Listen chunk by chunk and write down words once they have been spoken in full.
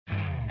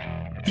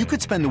You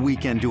could spend the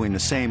weekend doing the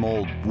same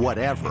old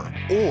whatever,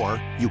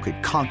 or you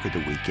could conquer the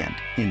weekend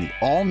in the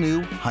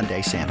all-new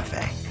Hyundai Santa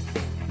Fe.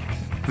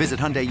 Visit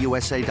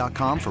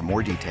HyundaiUSA.com for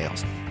more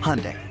details.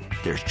 Hyundai,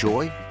 there's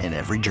joy in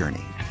every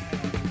journey.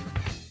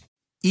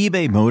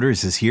 eBay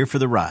Motors is here for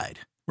the ride.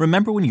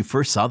 Remember when you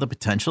first saw the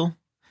potential?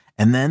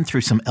 And then through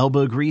some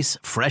elbow grease,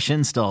 fresh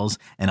installs,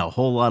 and a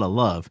whole lot of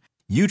love,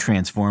 you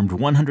transformed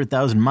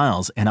 100,000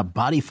 miles and a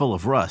body full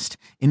of rust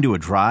into a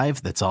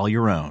drive that's all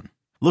your own.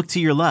 Look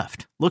to your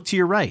left. Look to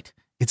your right.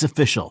 It's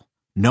official.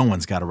 No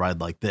one's got a ride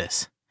like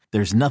this.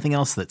 There's nothing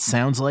else that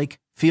sounds like,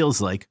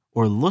 feels like,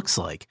 or looks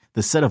like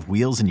the set of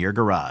wheels in your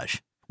garage.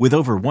 With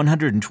over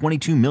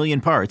 122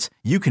 million parts,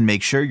 you can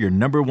make sure your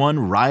number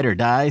one ride or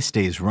die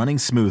stays running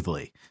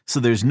smoothly.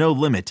 So there's no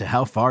limit to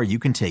how far you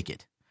can take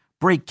it.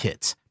 Brake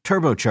kits,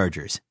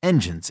 turbochargers,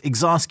 engines,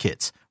 exhaust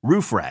kits,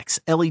 roof racks,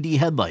 LED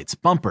headlights,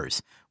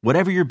 bumpers,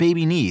 whatever your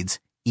baby needs,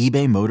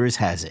 eBay Motors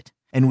has it.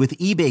 And with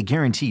eBay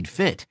Guaranteed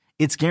Fit,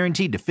 it's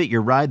guaranteed to fit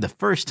your ride the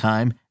first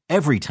time,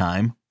 every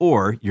time,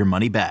 or your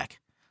money back.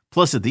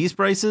 Plus, at these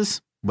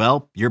prices,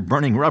 well, you're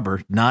burning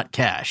rubber, not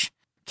cash.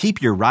 Keep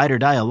your ride or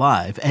die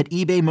alive at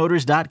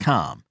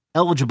ebaymotors.com.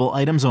 Eligible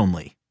items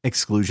only.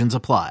 Exclusions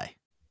apply.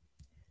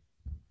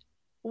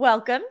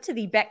 Welcome to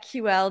the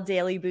BetQL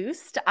Daily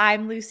Boost.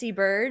 I'm Lucy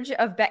Burge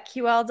of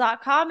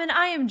BetQL.com, and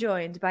I am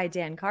joined by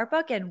Dan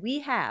Karpuk, and we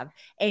have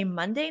a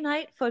Monday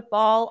Night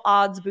Football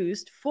odds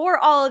boost for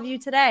all of you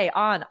today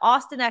on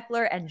Austin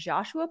Ekeler and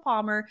Joshua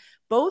Palmer,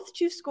 both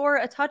to score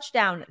a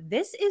touchdown.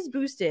 This is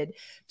boosted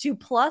to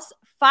plus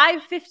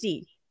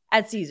 550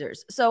 at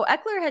Caesars. So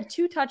Ekeler had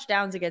 2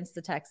 touchdowns against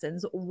the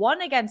Texans,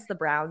 1 against the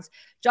Browns.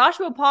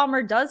 Joshua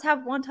Palmer does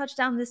have 1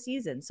 touchdown this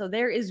season, so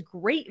there is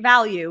great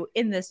value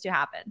in this to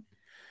happen.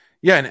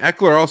 Yeah, and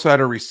Ekeler also had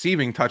a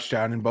receiving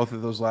touchdown in both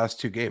of those last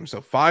 2 games.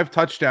 So 5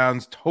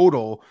 touchdowns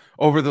total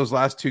over those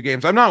last 2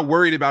 games. I'm not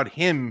worried about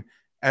him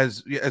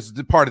as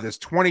the part of this.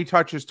 20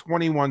 touches,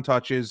 21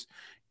 touches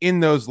in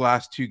those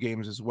last 2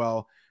 games as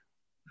well.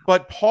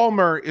 But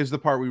Palmer is the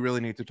part we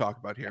really need to talk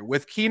about here.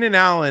 With Keenan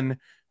Allen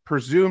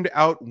presumed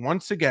out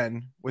once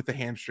again with a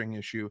hamstring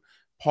issue,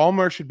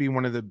 Palmer should be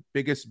one of the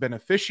biggest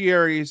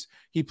beneficiaries.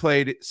 He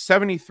played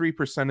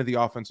 73% of the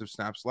offensive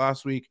snaps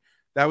last week.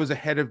 That was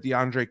ahead of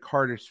DeAndre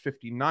Carter's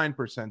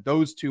 59%.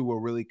 Those two will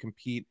really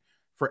compete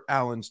for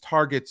Allen's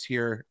targets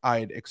here,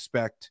 I'd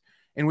expect.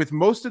 And with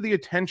most of the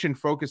attention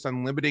focused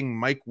on limiting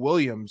Mike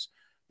Williams,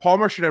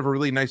 Palmer should have a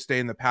really nice day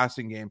in the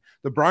passing game.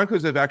 The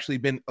Broncos have actually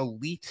been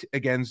elite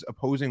against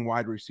opposing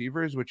wide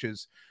receivers, which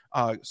is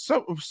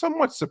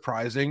somewhat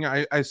surprising.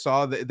 I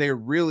saw that they're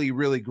really,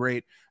 really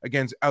great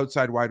against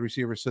outside wide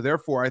receivers. So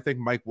therefore, I think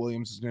Mike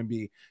Williams is going to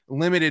be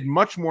limited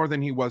much more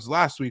than he was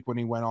last week when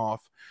he went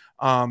off.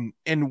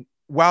 And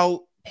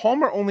while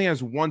Palmer only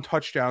has 1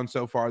 touchdown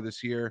so far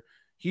this year,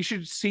 he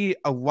should see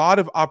a lot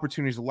of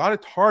opportunities, a lot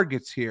of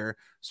targets here,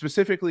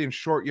 specifically in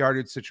short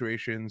yardage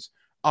situations,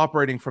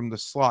 operating from the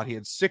slot. He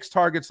had 6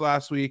 targets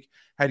last week,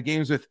 had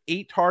games with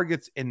 8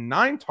 targets and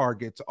 9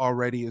 targets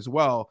already as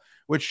well,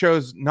 which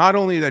shows not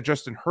only that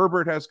Justin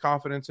Herbert has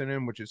confidence in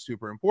him, which is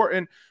super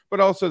important, but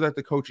also that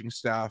the coaching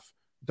staff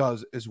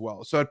does as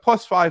well. So at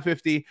plus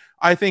 550,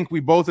 I think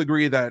we both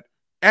agree that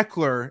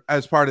Ekeler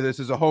as part of this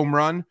is a home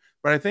run,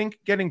 but I think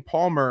getting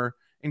Palmer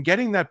and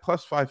getting that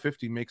plus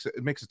 550 makes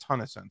a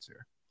ton of sense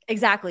here.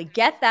 Exactly.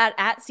 Get that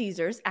at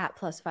Caesars at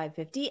plus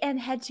 550 and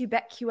head to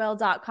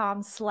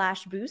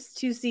betql.com/boost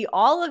to see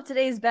all of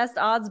today's best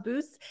odds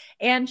boosts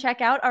and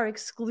check out our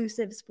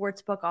exclusive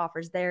sportsbook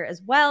offers there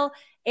as well.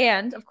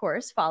 And of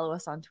course, follow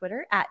us on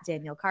Twitter at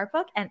Daniel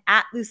Karpuk and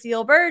at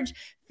Lucille Burge.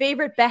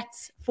 Favorite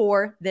bets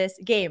for this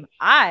game.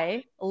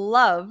 I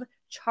love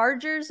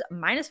Chargers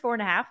minus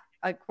 4.5.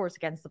 Of course,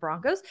 against the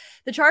Broncos.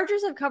 The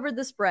Chargers have covered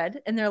the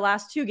spread in their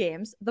last 2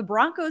 games. The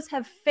Broncos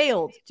have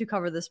failed to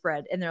cover the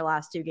spread in their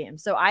last 2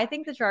 games. So I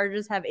think the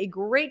Chargers have a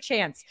great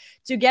chance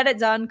to get it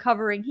done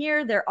covering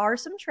here. There are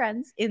some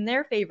trends in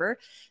their favor.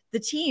 The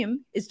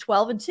team is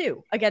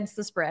 12-2 against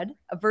the spread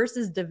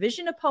versus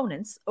division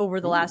opponents over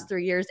the last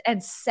 3 years,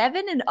 and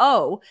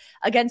 7-0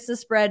 against the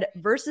spread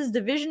versus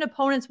division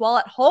opponents while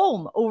at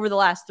home over the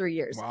last 3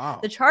 years. Wow.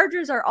 The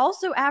Chargers are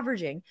also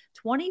averaging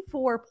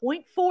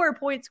 24.4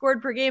 points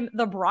scored per game.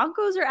 The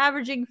Broncos are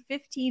averaging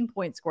 15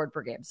 points scored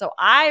per game. So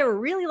I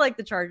really like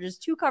the Chargers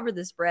to cover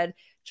the spread.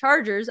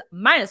 Chargers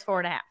minus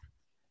 4.5.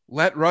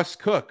 Let Russ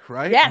cook,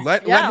 right? Yes,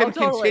 Let him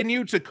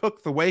continue to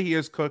cook the way he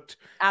has cooked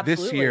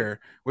this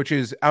year, which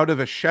is out of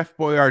a Chef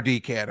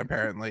Boyardee can,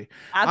 apparently.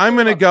 I'm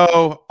going to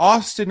go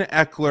Austin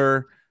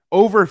Ekeler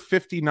over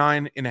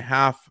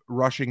 59.5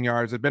 rushing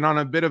yards. I've been on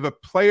a bit of a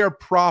player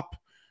prop,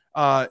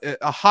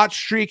 a hot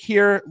streak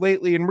here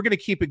lately, and we're going to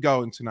keep it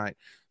going tonight.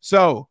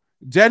 So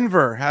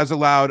Denver has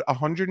allowed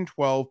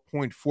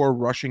 112.4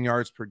 rushing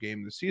yards per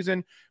game this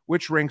season,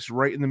 which ranks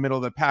right in the middle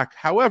of the pack.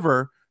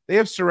 However, they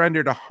have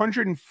surrendered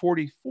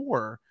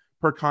 144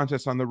 per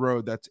contest on the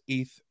road. That's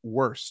 8th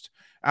worst.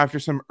 After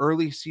some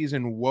early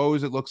season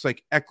woes, it looks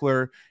like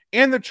Ekeler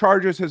and the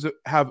Chargers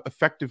have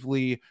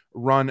effectively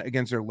run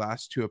against their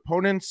last 2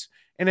 opponents.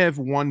 and have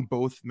won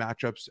both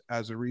matchups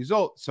as a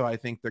result. So I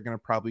think they're going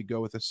to probably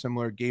go with a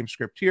similar game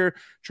script here,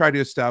 try to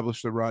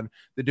establish the run.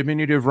 The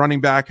diminutive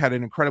running back had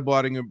an incredible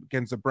outing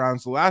against the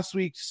Browns last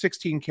week,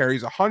 16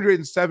 carries,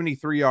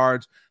 173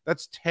 yards.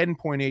 That's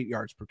 10.8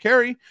 yards per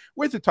carry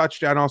with a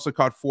touchdown. Also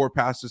caught 4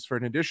 passes for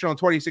an additional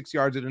 26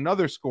 yards and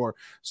another score.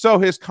 So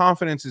his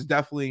confidence is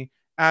definitely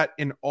at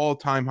an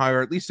all-time high,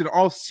 or at least an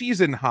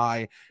all-season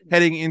high,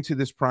 heading into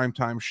this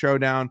primetime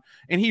showdown.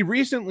 And he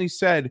recently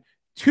said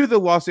to the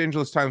Los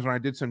Angeles Times, when I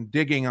did some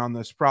digging on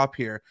this prop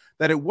here,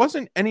 that it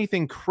wasn't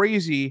anything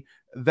crazy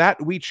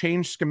that we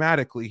changed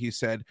schematically. He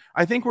said,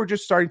 I think we're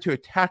just starting to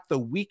attack the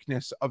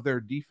weakness of their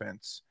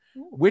defense.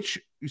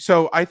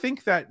 So I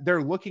think that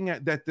they're looking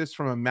at this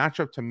from a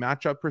matchup to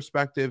matchup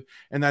perspective,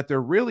 and that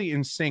they're really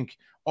in sync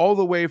all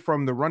the way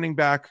from the running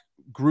back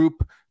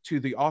group to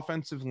the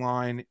offensive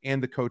line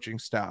and the coaching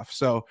staff.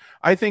 So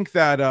I think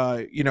that,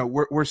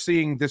 we're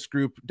seeing this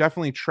group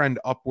definitely trend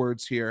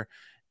upwards here.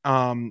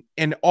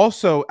 And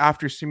also,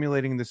 after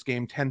simulating this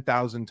game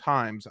 10,000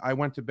 times, I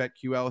went to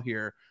BetQL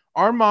here.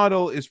 Our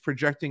model is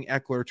projecting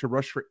Ekeler to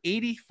rush for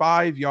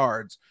 85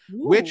 yards,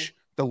 which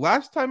the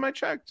last time I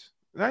checked,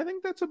 I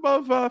think that's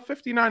above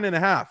 59 and a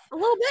half. A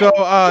little bit. So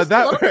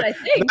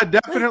that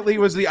definitely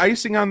was the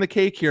icing on the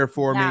cake here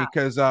for me,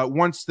 because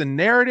once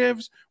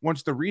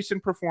the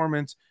recent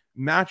performance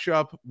match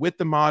up with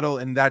the model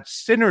and that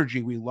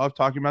synergy, we love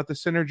talking about the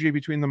synergy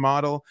between the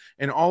model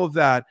and all of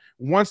that.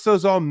 Once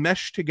those all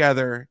mesh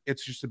together,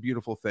 it's just a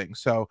beautiful thing.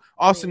 So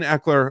Austin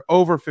Ekeler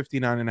over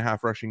 59 and a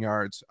half rushing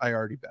yards. I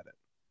already bet it.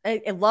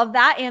 I love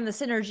that. And the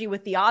synergy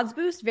with the odds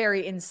boost,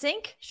 very in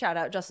sync. Shout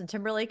out Justin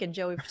Timberlake and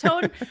Joey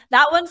Fatone.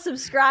 That one,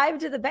 subscribe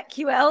to the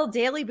BetQL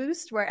Daily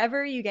Boost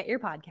wherever you get your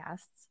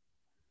podcasts.